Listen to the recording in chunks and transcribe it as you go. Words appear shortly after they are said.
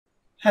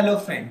Hello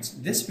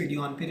friends, this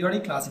video on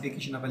periodic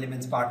classification of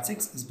elements part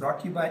 6 is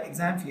brought to you by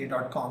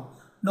examfear.com.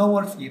 No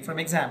more fear from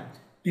exam.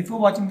 Before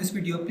watching this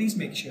video, please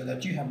make sure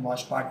that you have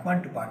watched part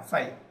 1 to part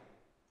 5.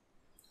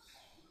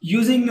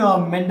 Using a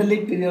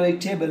Mendeleev periodic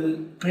table,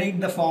 predict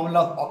the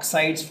formula of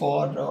oxides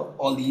for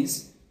all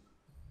these.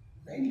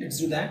 Right, let's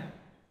do that.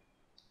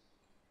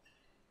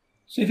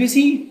 So if you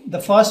see,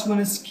 the first one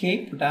is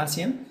K,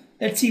 potassium.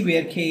 Let's see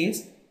where K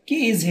is.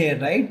 K is here,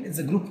 right? It's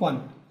a group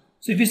 1.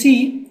 So if you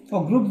see,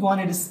 for group 1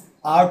 it is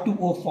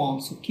R2O form.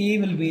 So K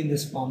will be in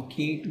this form,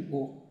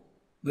 K2O.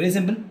 Very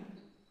simple.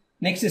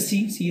 Next is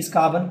C. C is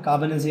carbon.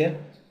 Carbon is here.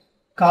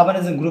 Carbon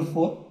is in group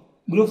 4.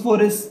 Group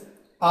 4 is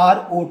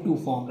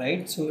RO2 form,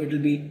 right? So it will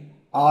be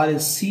R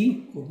is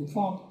C, O2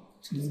 form.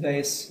 So this guy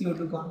is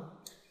CO2 gone.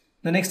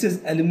 The next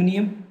is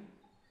aluminium.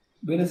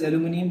 Where is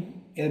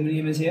aluminium?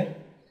 Aluminium is here.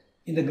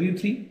 In the group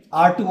 3,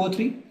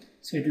 R2O3.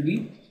 So it will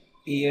be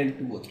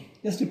Al2O3.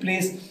 Just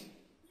replace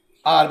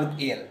R with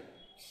Al.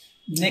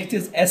 Next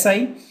is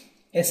Si.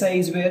 Si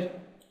is where?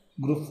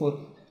 Group 4.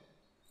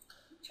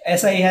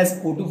 Si has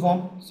O2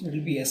 form, so it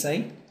will be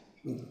Si.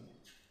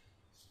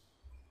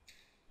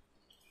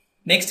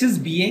 Next is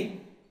Ba.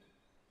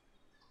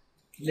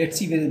 Let's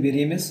see where the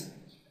barium is.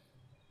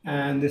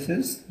 And this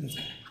is this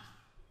guy.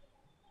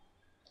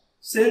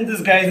 Since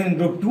this guy is in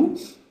group 2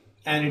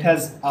 and it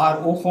has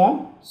RO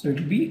form, so it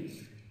will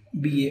be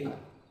Ba.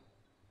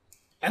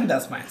 And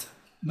that's my answer.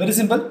 Very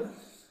simple.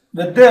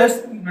 With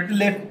this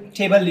Mendeleev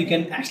table, you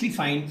can actually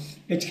find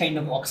which kind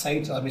of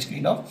oxides or which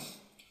kind of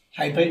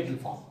hydride it will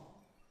form.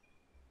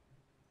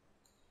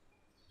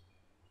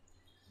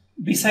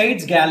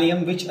 Besides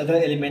gallium, which other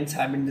elements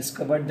have been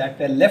discovered that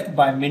were left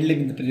by Mendeleev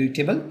in the periodic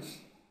table?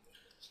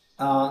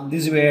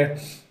 These were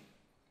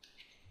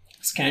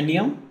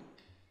scandium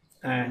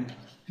and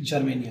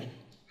germanium.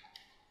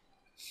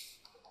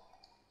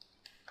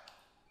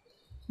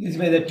 These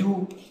were the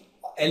two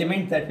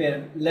elements that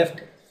were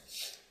left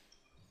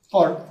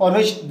for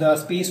which the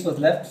space was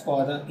left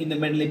for in the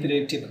Mendeleev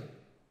periodic table,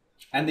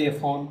 and they are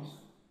found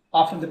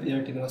after the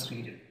periodic table was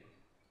created.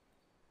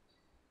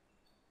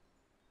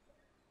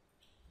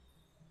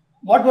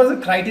 What was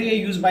the criteria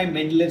used by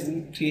Mendeleev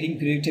in creating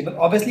periodic table?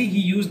 Obviously, he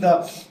used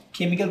the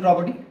chemical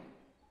property,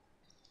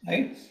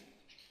 right?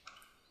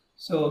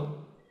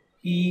 So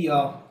he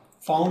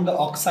found the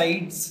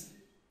oxides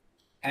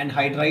and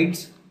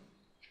hydrides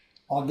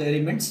of the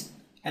elements,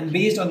 and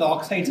based on the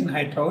oxides and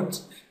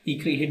hydrides, he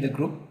created the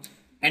group.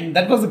 And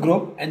that was the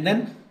group, and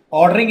then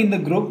ordering in the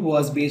group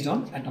was based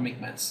on atomic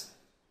mass.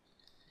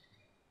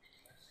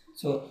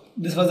 So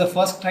this was the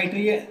first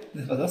criteria,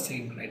 this was the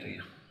second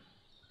criteria.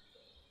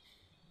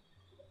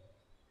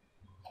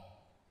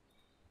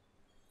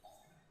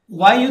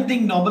 Why you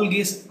think noble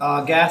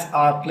gas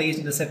are placed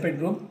in a separate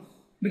group?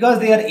 Because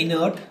they are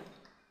inert,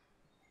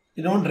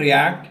 they don't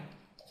react,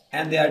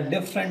 and they are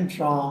different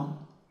from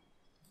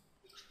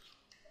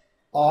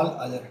all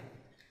other.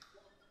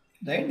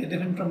 Right? They're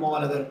different from all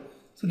other.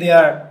 So they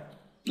are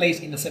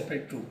placed in a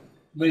separate group.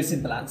 Very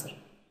simple answer.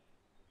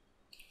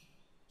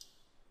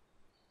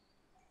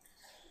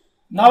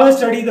 Now let's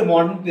study the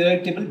modern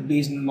periodic table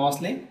based on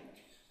Moseley.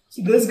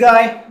 So this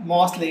guy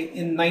Moseley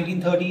in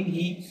 1913,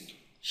 he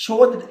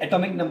showed that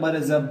atomic number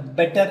is a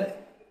better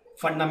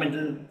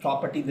fundamental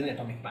property than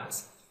atomic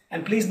mass.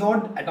 And please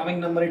note, atomic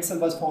number itself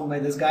was found by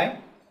this guy,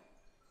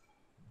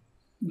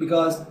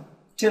 because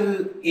till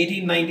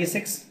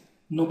 1896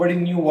 nobody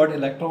knew what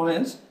electron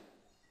is.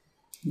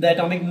 The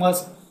atomic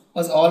mass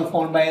was all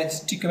found by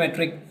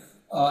stoichiometric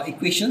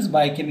equations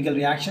by chemical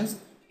reactions.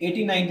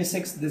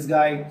 1896, this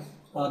guy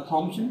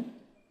Thomson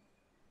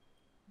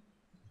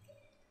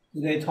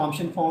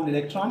found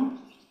electron,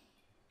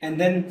 and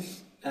then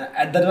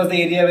that was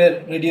the area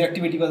where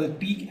radioactivity was at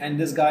peak, and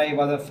this guy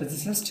was a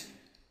physicist,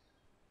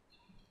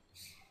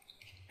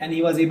 and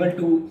he was able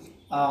to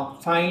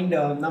find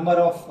a number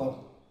of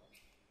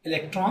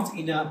electrons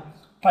in a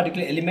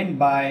particular element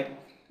by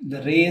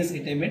the rays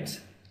it emits.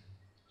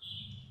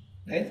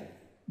 Right?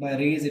 By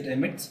rays it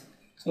emits.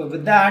 So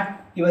with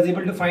that, he was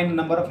able to find a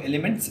number of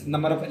elements,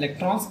 number of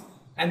electrons,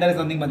 and that is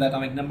nothing but the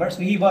atomic number.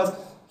 So he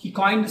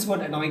coined this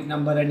word atomic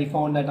number, and he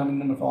found the atomic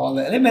number for all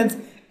the elements,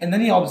 and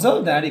then he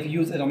observed that if you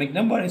use atomic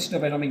number instead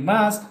of atomic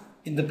mass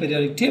in the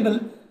periodic table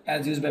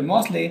as used by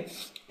Moseley,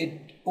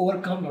 it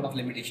overcomes a lot of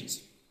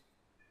limitations.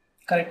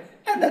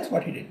 Correct? And that's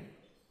what he did.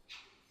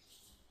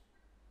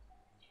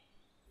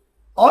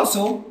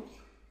 Also,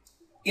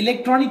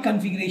 electronic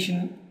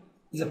configuration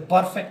is a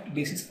perfect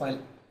basis for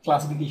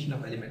classification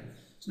of element.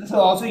 So this is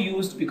also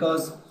used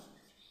because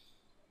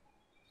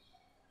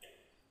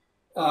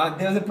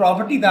there is a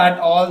property that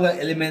all the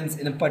elements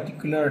in a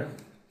particular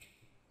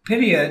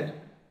period,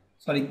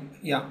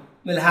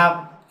 will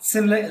have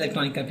similar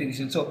electronic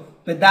configuration. So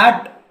with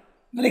that,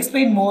 we'll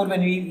explain more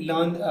when we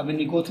learn, when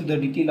we go through the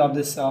detail of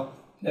this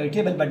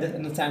table, but just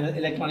understand the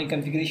electronic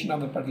configuration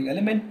of a particular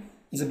element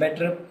is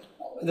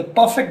the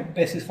perfect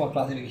basis for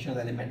classification of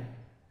the element.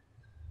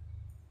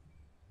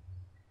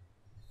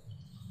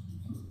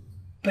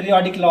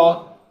 Periodic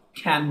law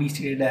can be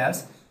stated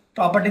as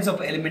properties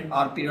of element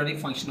are periodic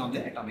function of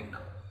their atomic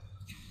number.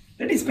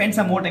 Let me spend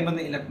some more time on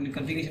the electronic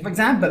configuration. For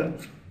example,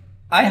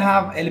 I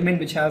have element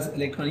which has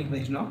electronic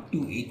configuration of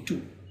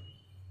 282.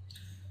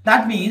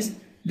 That means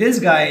this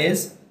guy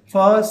is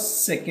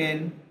first,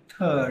 second,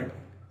 third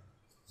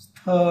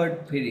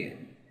period,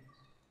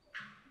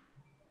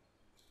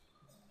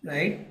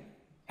 right?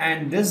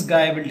 And this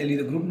guy will tell you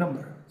the group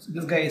number. So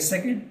this guy is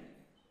second,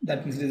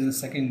 that means it is the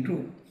second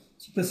group.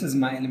 So this is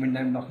my element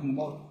I am talking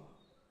about.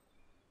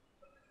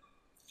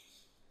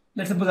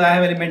 Let's suppose I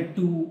have element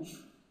 2,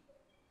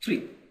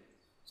 3.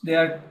 So there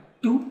are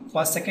 2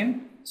 first,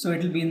 second, so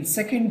it will be in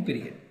second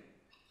period.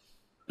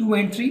 2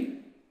 and 3,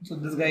 so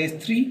this guy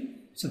is 3,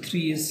 so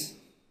 3 is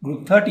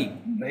group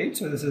 13, right?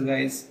 So this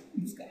guy is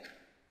this guy.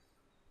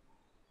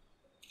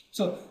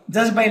 So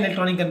just by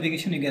electronic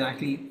configuration you can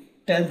actually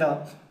tell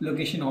the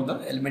location of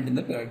the element in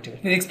the periodic table.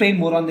 We'll explain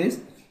more on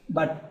this,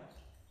 but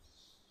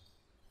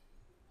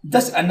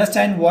just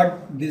understand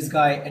what this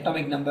guy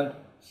atomic number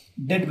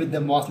did with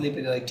the Moseley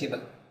periodic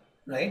table,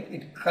 right?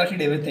 It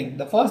corrected everything.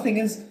 The first thing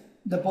is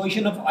the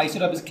position of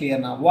isotope is clear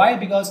now. Why?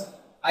 Because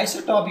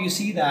isotope, you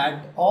see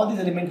that all these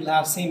elements will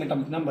have same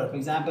atomic number. For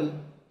example,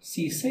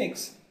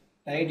 C6,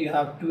 right? You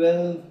have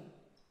 12,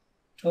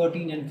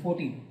 13 and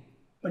 14.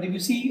 But if you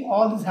see,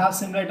 all these have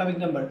similar atomic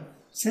number.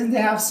 Since they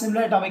have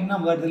similar atomic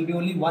number, there will be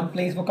only one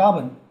place for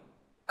carbon,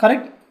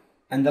 correct?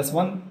 And that's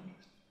one.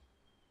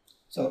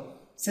 So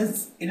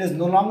since it is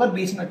no longer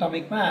based on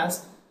atomic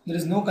mass, there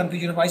is no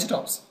confusion of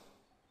isotopes.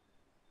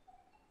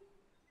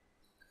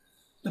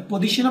 The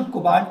position of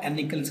cobalt and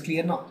nickel is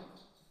clear now.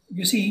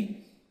 You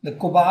see, the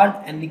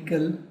cobalt and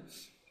nickel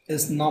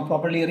is now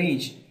properly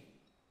arranged,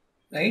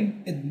 right?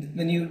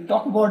 When you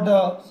talk about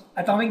the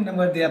atomic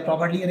number, they are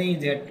properly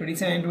arranged. They are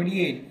 27 and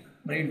 28.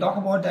 When you talk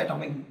about the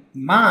atomic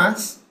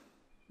mass,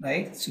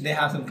 right? So they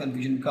have some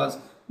confusion because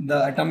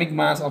the atomic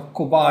mass of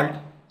cobalt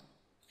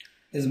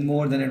is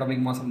more than atomic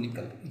mass of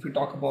nickel. If we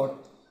talk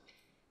about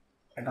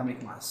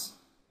atomic mass,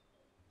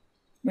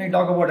 when you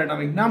talk about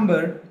atomic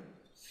number,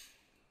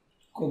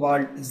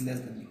 cobalt is less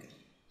than nickel.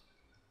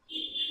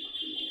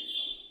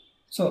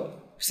 So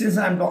since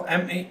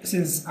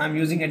I'm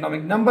using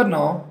atomic number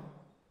now,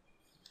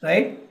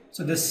 right?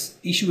 So this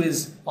issue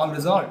is all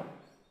resolved.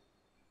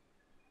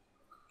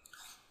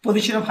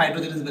 Position of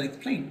hydrogen is well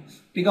explained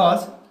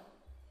because,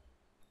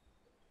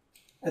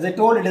 as I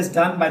told, it is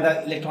done by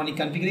the electronic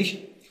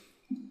configuration.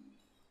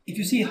 If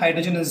you see,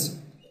 hydrogen is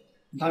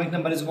atomic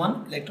number is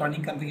 1,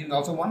 electronic configuration is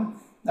also 1.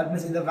 That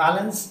means in the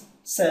valence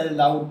cell,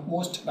 the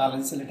outmost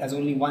valence cell, it has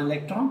only 1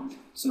 electron,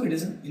 so it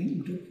is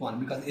in group 1,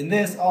 because in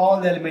this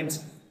all the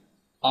elements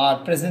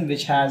are present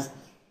which has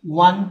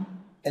 1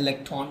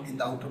 electron in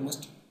the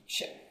outermost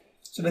shell.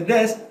 So with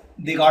this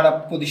they got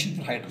a position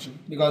for hydrogen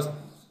because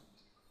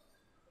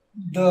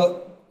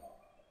the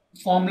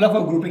formula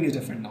for grouping is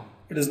different now.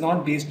 It is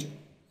not based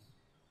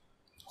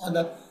on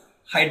the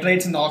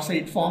hydrides and the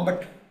oxide form,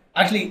 but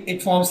actually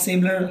it forms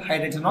similar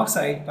hydrides and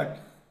oxide, but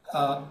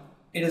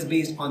it is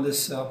based on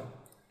this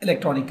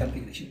electronic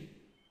configuration.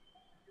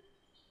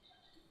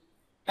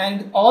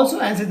 And also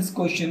answer this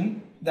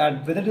question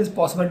that whether it is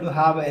possible to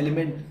have an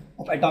element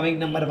of atomic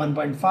number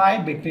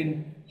 1.5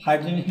 between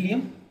hydrogen and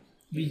helium.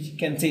 We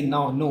can say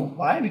no.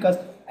 Why? Because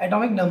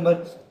atomic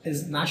number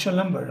is natural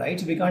number, right?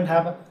 So we can't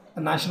have a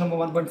natural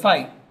number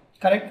 1.5,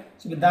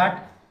 correct? So with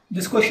that,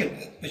 this question,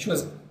 which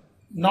was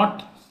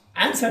not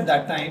answered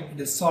that time, it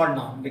is solved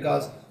now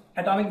because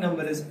atomic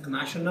number is a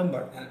natural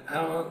number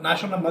and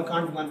natural number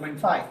can't be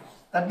 1.5.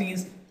 That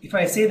means if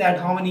I say that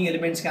how many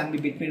elements can be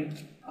between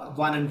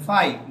 1 and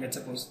 5, let's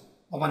suppose,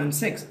 or 1 and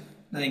 6,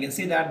 then I can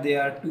say that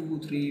there are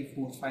 2, 3,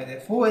 4, 5, there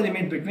are 4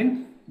 elements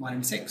between 1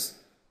 and 6,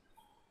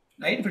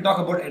 right? If we talk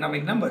about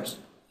atomic numbers.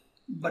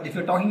 But if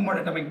you're talking about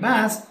atomic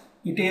mass,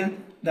 you tell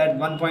that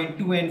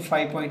 1.2 and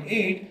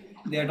 5.8,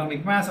 the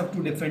atomic mass of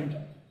 2 different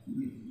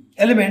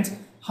elements.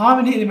 How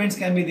many elements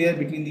can be there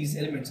between these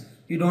elements?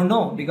 You don't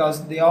know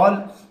because they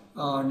all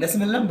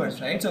decimal numbers,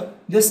 right? So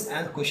this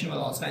question was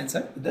also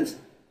answered with this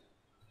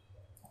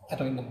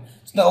atomic number.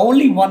 So the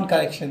only one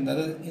correction that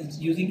is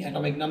using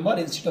atomic number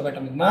instead of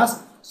atomic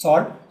mass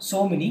solved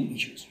so many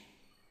issues.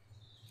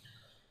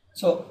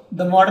 So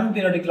the modern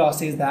periodic law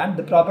says that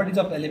the properties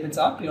of elements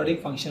are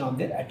periodic function of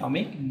their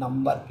atomic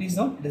number. Please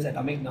note, it is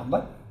atomic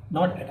number,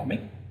 not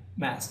atomic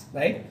mass,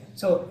 right?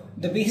 So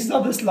the basis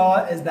of this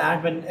law is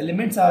that when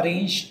elements are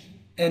arranged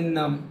in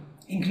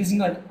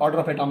increasing order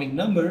of atomic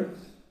number,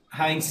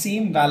 having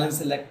same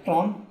valence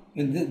electron,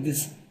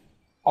 this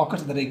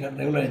occurs at the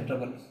regular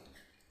interval.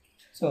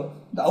 So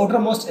the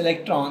outermost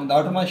electron, the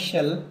outermost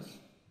shell,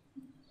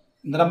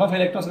 the number of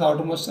electrons in the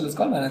outermost shell is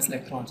called valence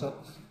electron. So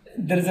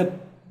there is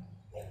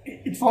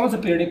it forms a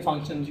periodic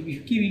function. If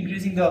you keep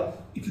increasing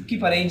if you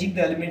keep arranging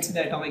the elements in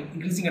the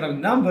increasing atomic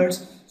numbers,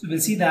 so we'll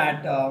see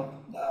that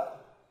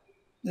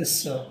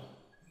this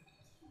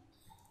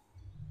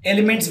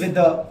elements with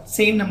the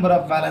same number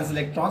of valence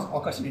electrons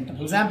occurs in interval.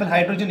 For example,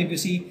 hydrogen, if you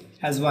see,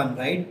 has 1,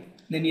 right?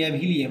 Then you have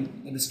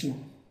helium, that is 2.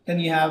 Then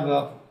you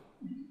have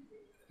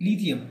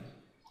lithium,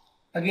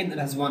 again that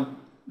has 1,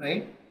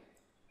 right?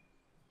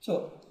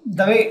 So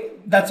the way,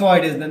 that's why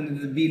it is. Then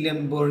the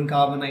helium, boron,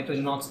 carbon,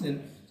 nitrogen,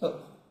 oxygen. So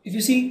if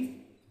you see,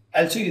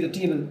 I'll show you the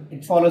table.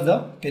 It follows the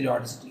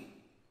periodicity.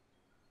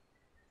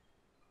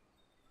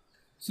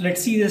 So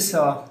let's see this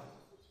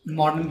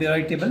modern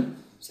periodic table.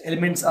 So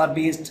elements are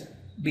basis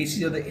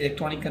of the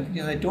electronic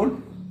configuration, as I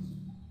told,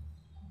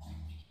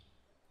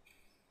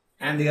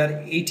 and there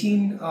are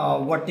 18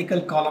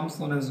 vertical columns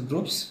known as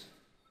groups,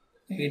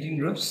 18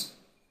 groups,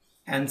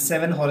 and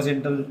 7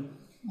 horizontal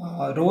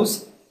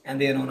rows, and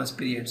they are known as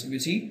periods. So you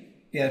see,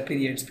 they are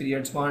periods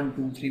 1,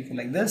 2, 3, 4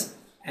 like this,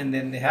 and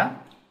then they have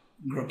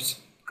groups.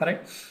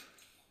 Correct?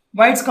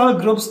 Why it's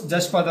called groups?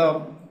 Just for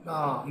the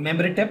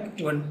memory tip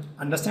to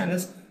understand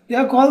this, they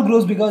are called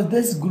groups because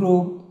this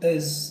group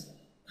is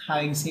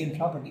having same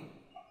property.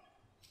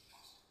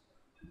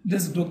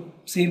 This group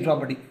same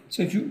property.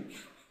 So if you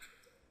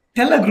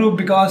tell a group,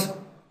 because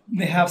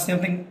they have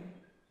something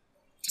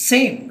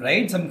same,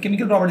 right? Some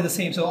chemical property the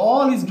same. So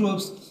all these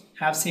groups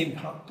have same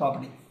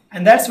property,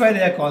 and that's why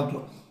they are called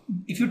group.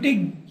 If you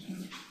take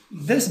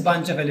this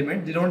bunch of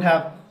elements, they don't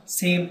have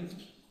same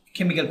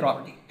chemical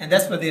property, and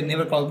that's why they are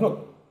never called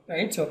group,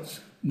 right? So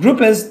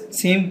group is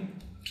same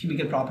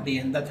chemical property,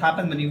 and that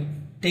happens when you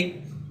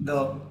take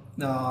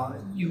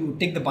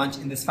the bunch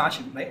in this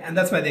fashion, right? And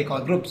that's why they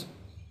call groups.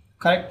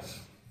 Correct?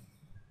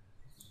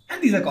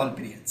 And these are called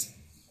periods.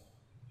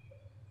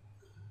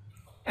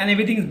 And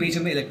everything is based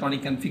on the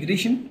electronic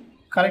configuration.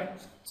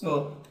 Correct?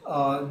 So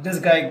this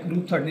guy,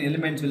 group 13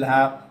 elements, will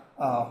have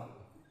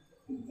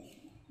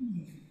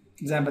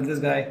example, this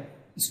guy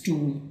is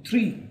 2,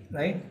 3,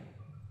 right?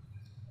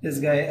 This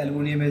guy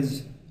aluminum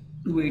is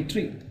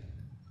 283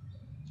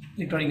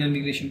 electronic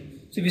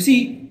configuration. So if you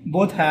see,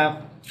 both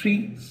have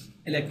 3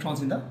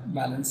 electrons in the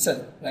valence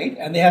shell, right?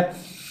 And they have,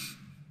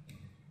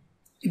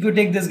 if you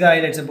take this guy,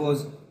 let's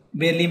suppose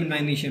beryllium and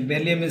magnesium.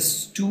 Beryllium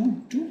is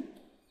 2, 2,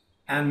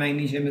 and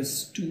magnesium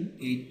is 2,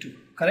 8, 2.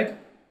 Correct?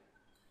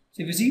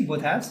 So if you see,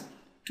 both has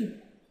 2,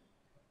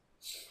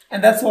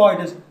 and that's why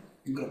it is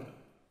group.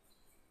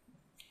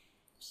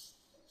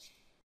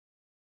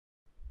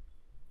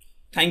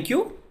 Thank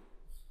you.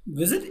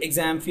 Visit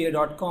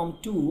examfear.com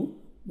to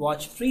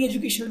watch free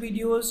educational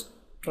videos,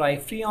 try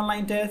free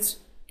online tests,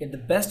 get the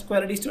best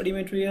quality study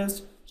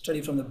materials,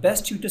 study from the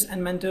best tutors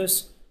and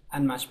mentors,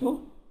 and much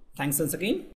more. Thanks once again.